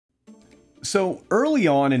So early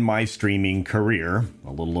on in my streaming career, a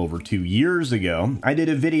little over 2 years ago, I did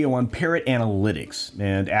a video on Parrot Analytics,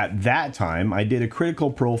 and at that time I did a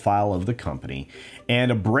critical profile of the company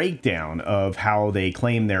and a breakdown of how they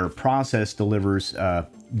claim their process delivers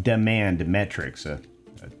demand metrics, a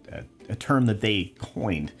term that they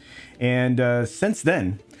coined. And since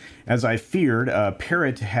then, as I feared,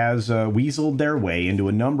 Parrot has weaseled their way into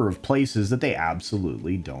a number of places that they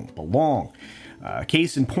absolutely don't belong.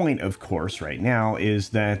 Case in point, of course, right now is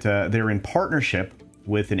that they're in partnership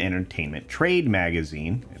with an entertainment trade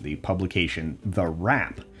magazine, the publication The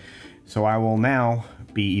Wrap. So I will now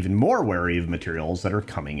be even more wary of materials that are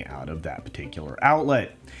coming out of that particular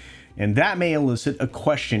outlet. And that may elicit a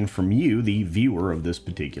question from you, the viewer of this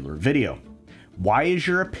particular video. Why is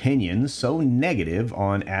your opinion so negative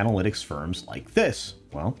on analytics firms like this?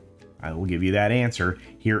 Well, I will give you that answer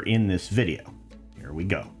here in this video. Here we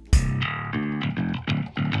go.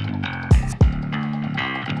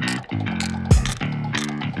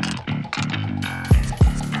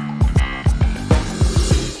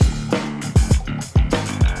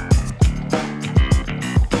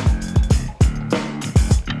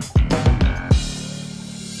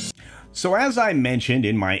 So as I mentioned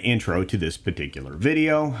in my intro to this particular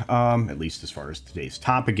video, at least as far as today's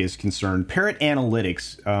topic is concerned, Parrot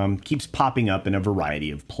Analytics keeps popping up in a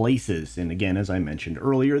variety of places. And again, as I mentioned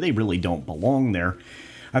earlier, they really don't belong there.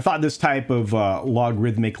 I thought this type of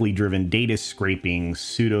logarithmically driven data scraping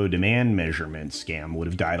pseudo demand measurement scam would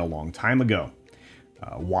have died a long time ago.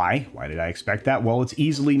 Why? Why did I expect that? Well, it's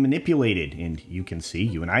easily manipulated, and you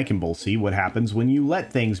and I can both see what happens when you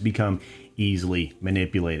let things become easily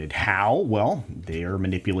manipulated. How? Well, they are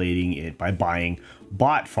manipulating it by buying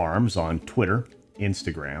bot farms on Twitter,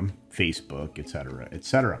 Instagram, Facebook, etc.,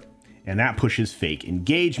 etc. And that pushes fake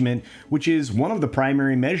engagement, which is one of the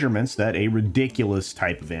primary measurements that a ridiculous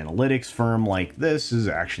type of analytics firm like this is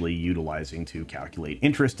actually utilizing to calculate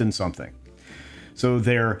interest in something. So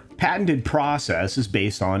their patented process is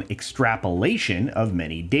based on extrapolation of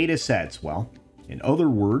many data sets. Well, in other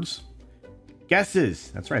words,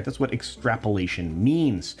 guesses. That's right, that's what extrapolation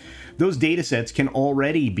means. Those data sets can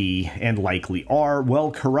already be, and likely are,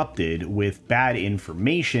 well corrupted with bad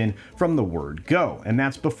information from the word go. And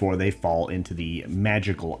that's before they fall into the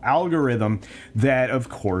magical algorithm that, of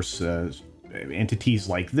course, entities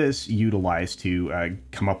like this utilize to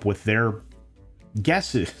come up with their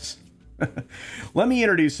guesses. Let me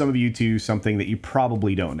introduce some of you to something that you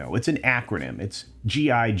probably don't know. It's an acronym. It's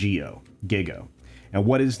GIGO, GIGO. And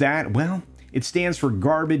what is that? Well, it stands for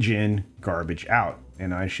garbage in, garbage out.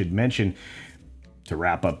 And I should mention, to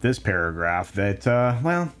wrap up this paragraph, that,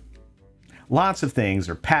 well, lots of things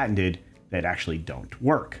are patented that actually don't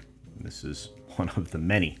work. And this is one of the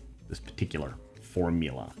many, this particular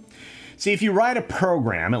formula. See, if you write a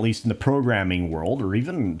program, at least in the programming world, or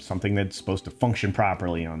even something that's supposed to function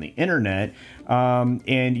properly on the internet,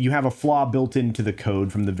 and you have a flaw built into the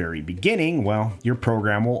code from the very beginning, well, your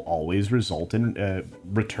program will always result in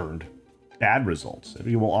returned bad results.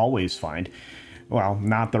 You will always find, well,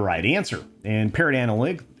 not the right answer. And Parrot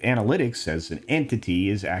Analytics as an entity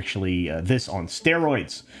is actually this on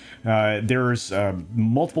steroids. There's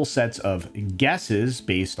multiple sets of guesses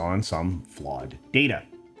based on some flawed data.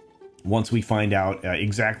 Once we find out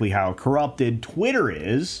exactly how corrupted Twitter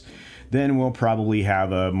is, then we'll probably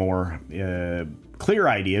have a more clear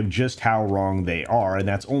idea of just how wrong they are, and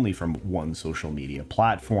that's only from one social media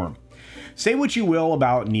platform. Say what you will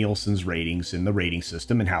about Nielsen's ratings in the rating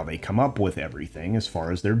system and how they come up with everything as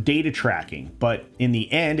far as their data tracking, but in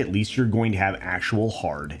the end, at least you're going to have actual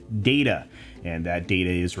hard data. And that data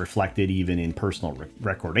is reflected even in personal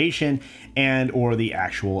recordation and or the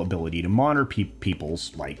actual ability to monitor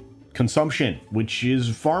people's consumption, which is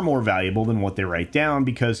far more valuable than what they write down,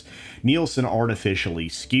 because Nielsen artificially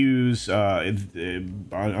skews,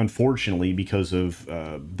 unfortunately, because of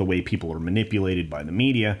the way people are manipulated by the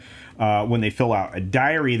media. When they fill out a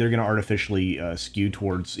diary, they're going to artificially skew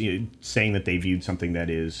towards saying that they viewed something that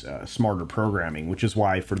is smarter programming, which is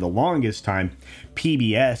why for the longest time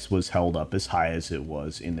PBS was held up as high as it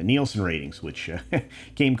was in the Nielsen ratings, which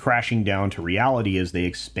came crashing down to reality as they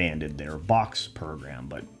expanded their box program.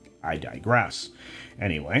 But I digress.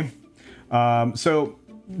 Anyway, so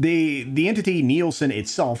the entity Nielsen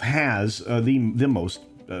itself has the most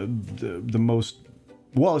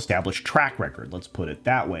well-established track record, let's put it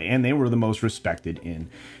that way, and they were the most respected in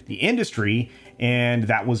the industry, and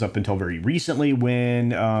that was up until very recently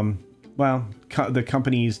when well, the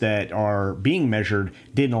companies that are being measured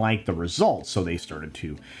didn't like the results, so they started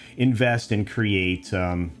to invest and create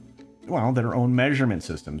well, their own measurement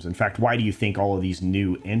systems. In fact, why do you think all of these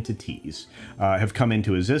new entities have come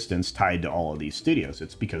into existence tied to all of these studios?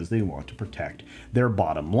 It's because they want to protect their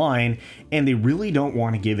bottom line, and they really don't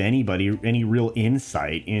want to give anybody any real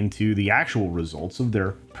insight into the actual results of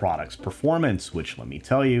their product's performance, which, let me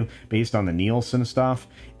tell you, based on the Nielsen stuff,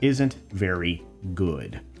 isn't very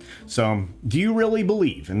good. So, do you really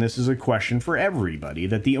believe, and this is a question for everybody,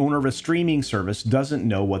 that the owner of a streaming service doesn't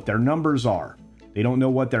know what their numbers are? They don't know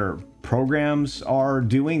what their programs are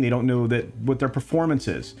doing. They don't know what their performance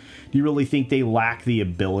is. Do you really think they lack the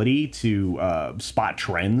ability to spot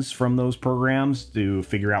trends from those programs to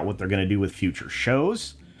figure out what they're going to do with future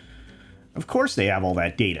shows? Of course they have all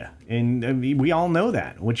that data, and we all know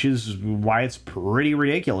that, which is why it's pretty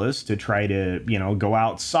ridiculous to try to, go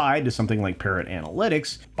outside to something like Parrot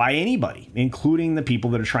Analytics by anybody, including the people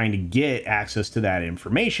that are trying to get access to that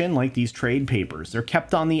information, like these trade papers. They're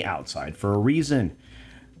kept on the outside for a reason.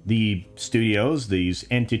 The studios, these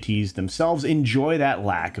entities themselves, enjoy that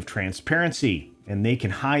lack of transparency, and they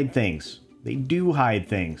can hide things. They do hide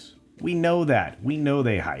things. We know that. We know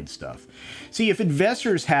they hide stuff. See, if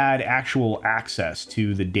investors had actual access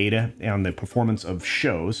to the data on the performance of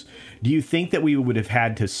shows, do you think that we would have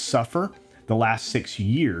had to suffer the last 6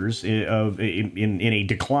 years in a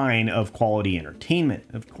decline of quality entertainment?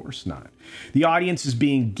 Of course not. The audience is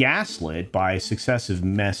being gaslit by successive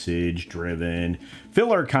message-driven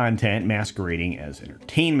filler content masquerading as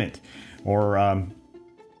entertainment, or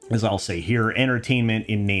as I'll say here, entertainment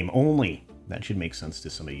in name only. That should make sense to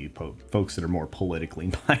some of you folks that are more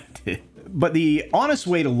politically minded. But the honest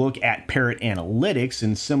way to look at Parrot Analytics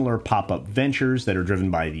and similar pop-up ventures that are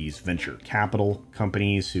driven by these venture capital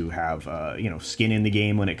companies who have, skin in the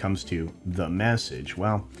game when it comes to the message,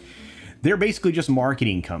 well, they're basically just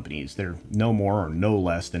marketing companies. They're no more or no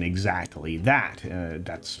less than exactly that.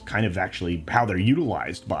 That's kind of actually how they're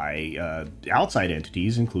utilized by outside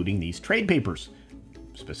entities, including these trade papers,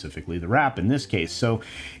 specifically the wrap in this case. So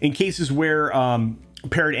in cases where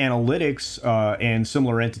Parrot Analytics and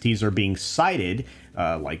similar entities are being cited,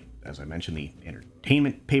 like, as I mentioned, the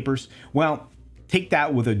entertainment papers, well, take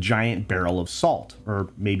that with a giant barrel of salt, or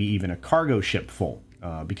maybe even a cargo ship full,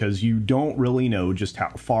 because you don't really know just how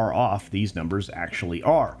far off these numbers actually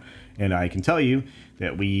are. And I can tell you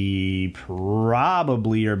that we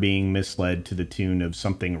probably are being misled to the tune of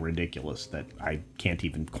something ridiculous that I can't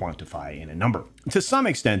even quantify in a number. To some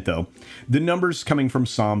extent, though, the numbers coming from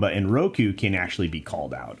Samba and Roku can actually be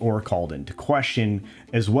called out or called into question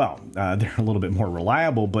as well. They're a little bit more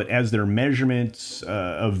reliable, but as their measurements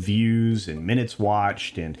of views and minutes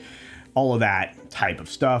watched and all of that type of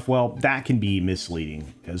stuff, well, that can be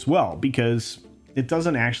misleading as well, because it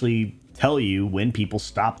doesn't actually tell you when people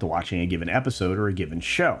stopped watching a given episode or a given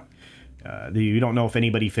show. You don't know if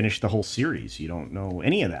anybody finished the whole series. You don't know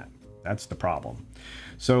any of that. That's the problem.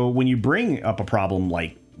 So when you bring up a problem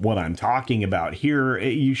like what I'm talking about here,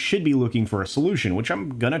 you should be looking for a solution, which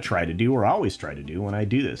I'm going to try to do, or always try to do when I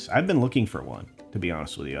do this. I've been looking for one, to be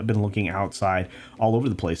honest with you. I've been looking outside all over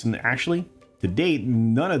the place, and actually, to date,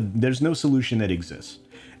 there's no solution that exists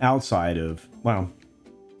outside of, well,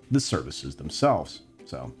 the services themselves.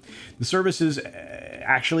 So the services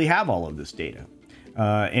actually have all of this data.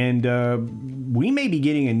 And we may be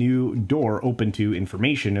getting a new door open to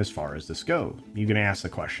information as far as this goes. You're going to ask the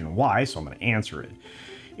question why, so I'm going to answer it.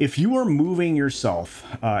 If you are moving yourself,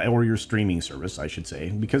 or your streaming service, I should say,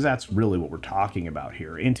 because that's really what we're talking about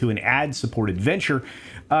here, into an ad-supported venture,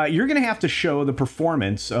 you're going to have to show the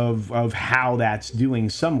performance of how that's doing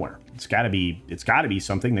somewhere. It's got to be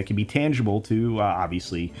something that can be tangible to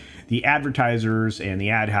obviously the advertisers and the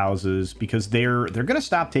ad houses, because they're going to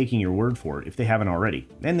stop taking your word for it if they haven't already,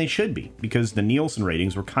 and they should be, because the Nielsen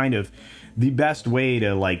ratings were kind of the best way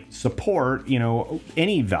to support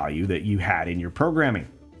any value that you had in your programming.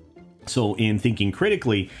 So in thinking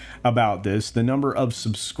critically about this, the number of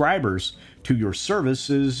subscribers to your service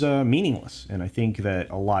is meaningless, and I think that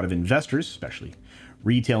a lot of investors, especially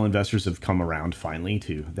retail investors, have come around finally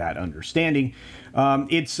to that understanding.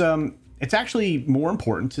 It's actually more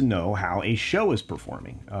important to know how a show is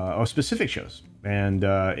performing, or specific shows, and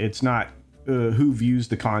it's not who views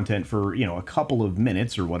the content for a couple of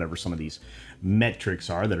minutes or whatever some of these metrics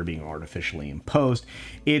are that are being artificially imposed.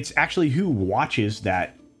 It's actually who watches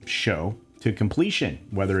that show to completion,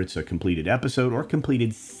 whether it's a completed episode or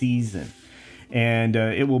completed season. And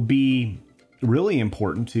it will be really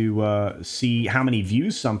important to see how many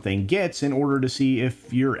views something gets in order to see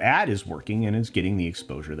if your ad is working and is getting the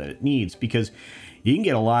exposure that it needs, because you can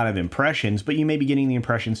get a lot of impressions, but you may be getting the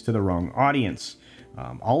impressions to the wrong audience.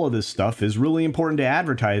 All of this stuff is really important to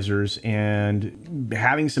advertisers, and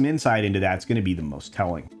having some insight into that's going to be the most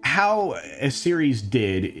telling. how a series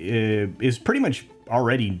did is pretty much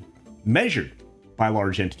already measured by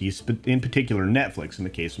large entities, but in particular Netflix, in the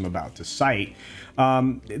case I'm about to cite.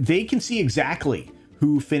 They can see exactly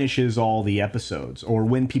who finishes all the episodes, or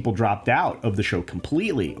when people dropped out of the show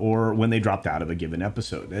completely, or when they dropped out of a given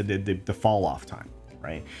episode, the fall off time,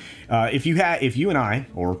 right? If you and I,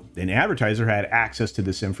 or an advertiser, had access to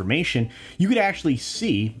this information, you could actually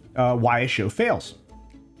see why a show fails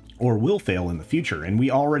or will fail in the future. And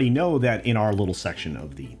we already know that in our little section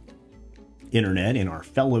of the internet, in our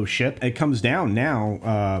fellowship, it comes down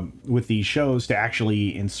now with these shows to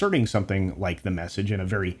actually inserting something like the message in a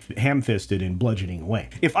very ham-fisted and bludgeoning way.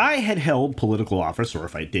 If I had held political office, or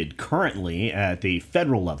if I did currently at the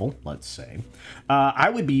federal level, let's say,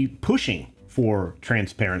 I would be pushing for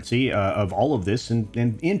transparency of all of this,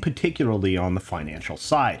 and in particularly on the financial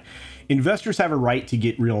side. Investors have a right to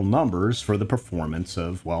get real numbers for the performance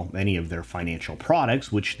of, well, any of their financial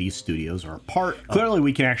products, which these studios are a part of. Clearly,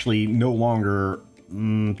 we can actually no longer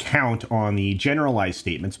count on the generalized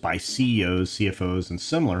statements by CEOs, CFOs, and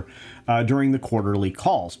similar during the quarterly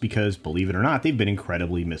calls, because, believe it or not, they've been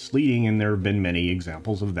incredibly misleading, and there have been many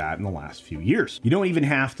examples of that in the last few years. You don't even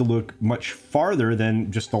have to look much farther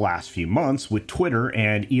than just the last few months with Twitter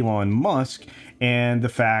and Elon Musk, and the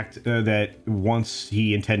fact that once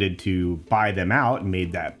he intended to buy them out and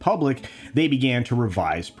made that public, they began to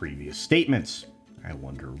revise previous statements. I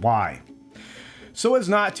wonder why. So as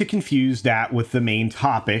not to confuse that with the main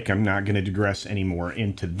topic, I'm not going to digress any more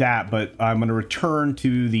into that, but I'm going to return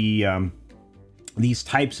to the these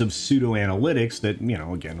types of pseudo analytics that, you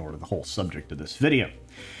know, again, are the whole subject of this video.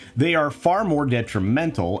 They are far more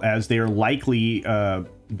detrimental, as they are likely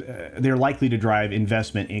to drive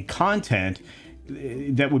investment in content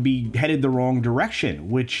that would be headed the wrong direction,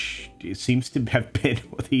 which seems to have been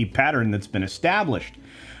the pattern that's been established.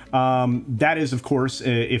 That is, of course,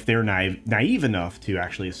 if they're naive enough to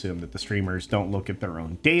actually assume that the streamers don't look at their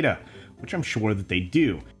own data, which I'm sure that they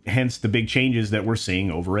do. Hence the big changes that we're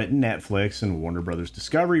seeing over at Netflix and Warner Brothers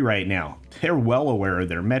Discovery right now. They're well aware of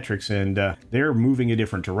their metrics, and they're moving a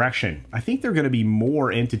different direction. I think there are going to be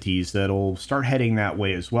more entities that'll start heading that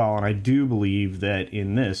way as well, and I do believe that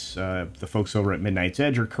in this, the folks over at Midnight's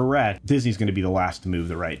Edge are correct. Disney's going to be the last to move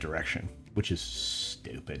the right direction, which is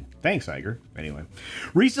stupid. Thanks, Iger. Anyway,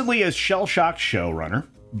 recently, as shell-shocked showrunner,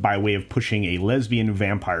 by way of pushing a lesbian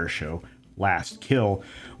vampire show, Last Kill,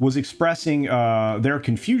 was expressing their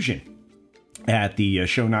confusion at the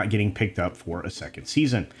show not getting picked up for a second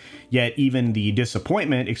season. Yet even the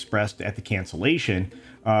disappointment expressed at the cancellation,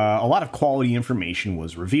 a lot of quality information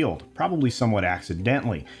was revealed, probably somewhat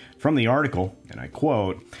accidentally. From the article, and I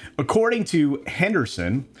quote, "According to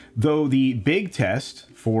Henderson, though the big test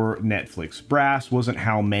for Netflix brass wasn't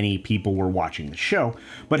how many people were watching the show,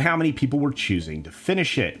 but how many people were choosing to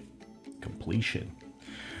finish it. Completion.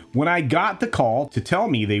 When I got the call to tell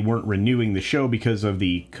me they weren't renewing the show because of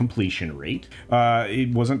the completion rate,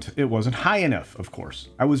 it wasn't high enough, of course.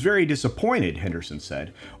 I was very disappointed," Henderson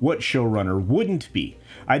said. "What showrunner wouldn't be?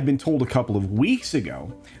 I'd been told a couple of weeks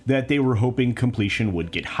ago that they were hoping completion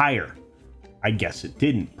would get higher. I guess it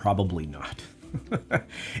didn't. Probably not."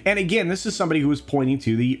 And again, this is somebody who was pointing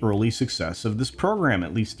to the early success of this program,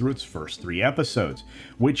 at least through its first 3 episodes,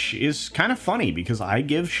 which is kind of funny because I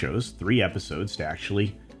give shows 3 episodes to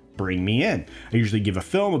actually bring me in. I usually give a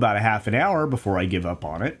film about a half an hour before I give up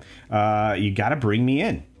on it. You got to bring me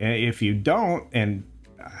in. If you don't, and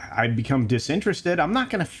I become disinterested, I'm not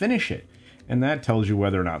going to finish it. And that tells you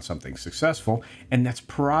whether or not something's successful, and that's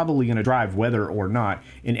probably going to drive whether or not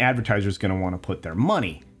an advertiser is going to want to put their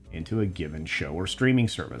money into a given show or streaming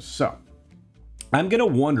service. So I'm going to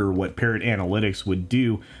wonder what Parrot Analytics would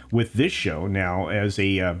do with this show now, as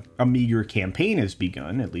a meager campaign has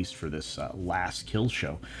begun, at least for this Last Kill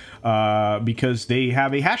show, because they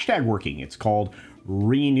have a hashtag working. It's called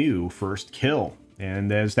Renew First Kill.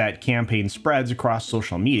 And as that campaign spreads across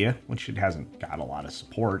social media, which it hasn't got a lot of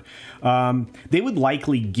support, they would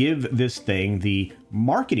likely give this thing the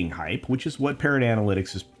marketing hype, which is what Parrot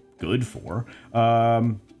Analytics is good for.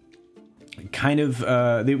 They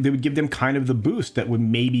would give them kind of the boost that would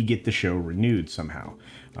maybe get the show renewed somehow.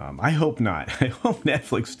 I hope not. I hope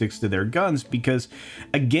Netflix sticks to their guns because,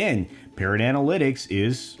 again, Parrot Analytics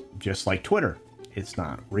is just like Twitter. It's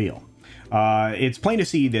not real. It's plain to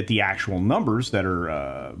see that the actual numbers that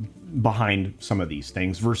are behind some of these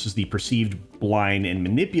things versus the perceived blind and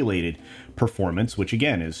manipulated performance, which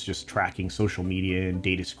again is just tracking social media and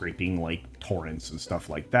data scraping like torrents and stuff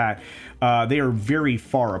like that, they are very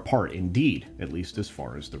far apart indeed, at least as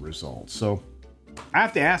far as the results. So I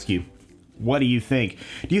have to ask you, What do you think?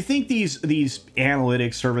 Do you think these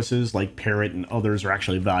analytics services like Parrot and others are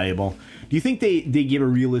actually valuable? Do you think they give a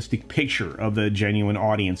realistic picture of the genuine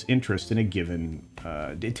audience interest in a given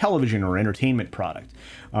television or entertainment product?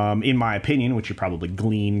 In my opinion, which you probably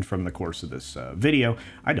gleaned from the course of this video,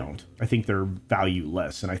 I don't. I think they're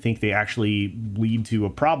valueless, and I think they actually lead to a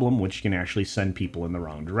problem which can actually send people in the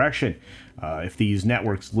wrong direction. If these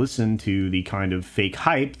networks listen to the kind of fake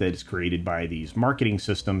hype that is created by these marketing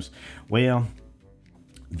systems, well,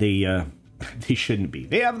 they shouldn't be.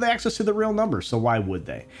 They have the access to the real numbers, so why would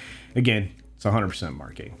they? Again, it's 100%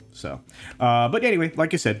 marketing. So, but anyway,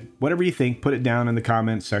 like I said, whatever you think, put it down in the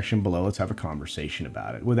comments section below. Let's have a conversation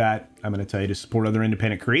about it. With that, I'm going to tell you to support other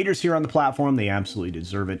independent creators here on the platform. They absolutely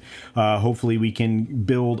deserve it. Hopefully we can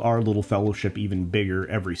build our little fellowship even bigger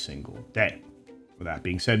every single day. With that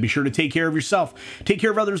being said, be sure to take care of yourself. Take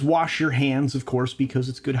care of others. Wash your hands, of course, because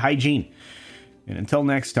it's good hygiene. And until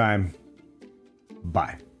next time,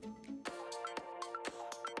 bye.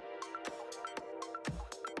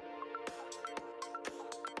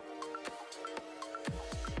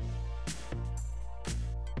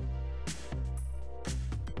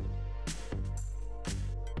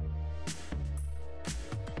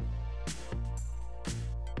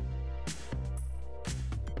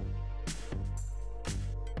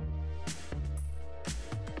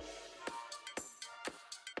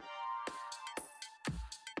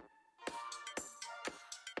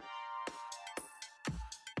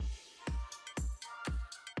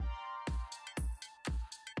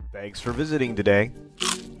 Thanks for visiting today.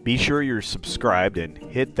 Be sure you're subscribed and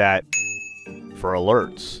hit that for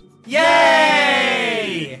alerts.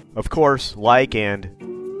 Yay! Of course, like and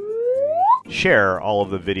share all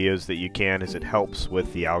of the videos that you can, as it helps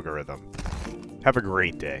with the algorithm. Have a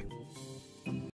great day.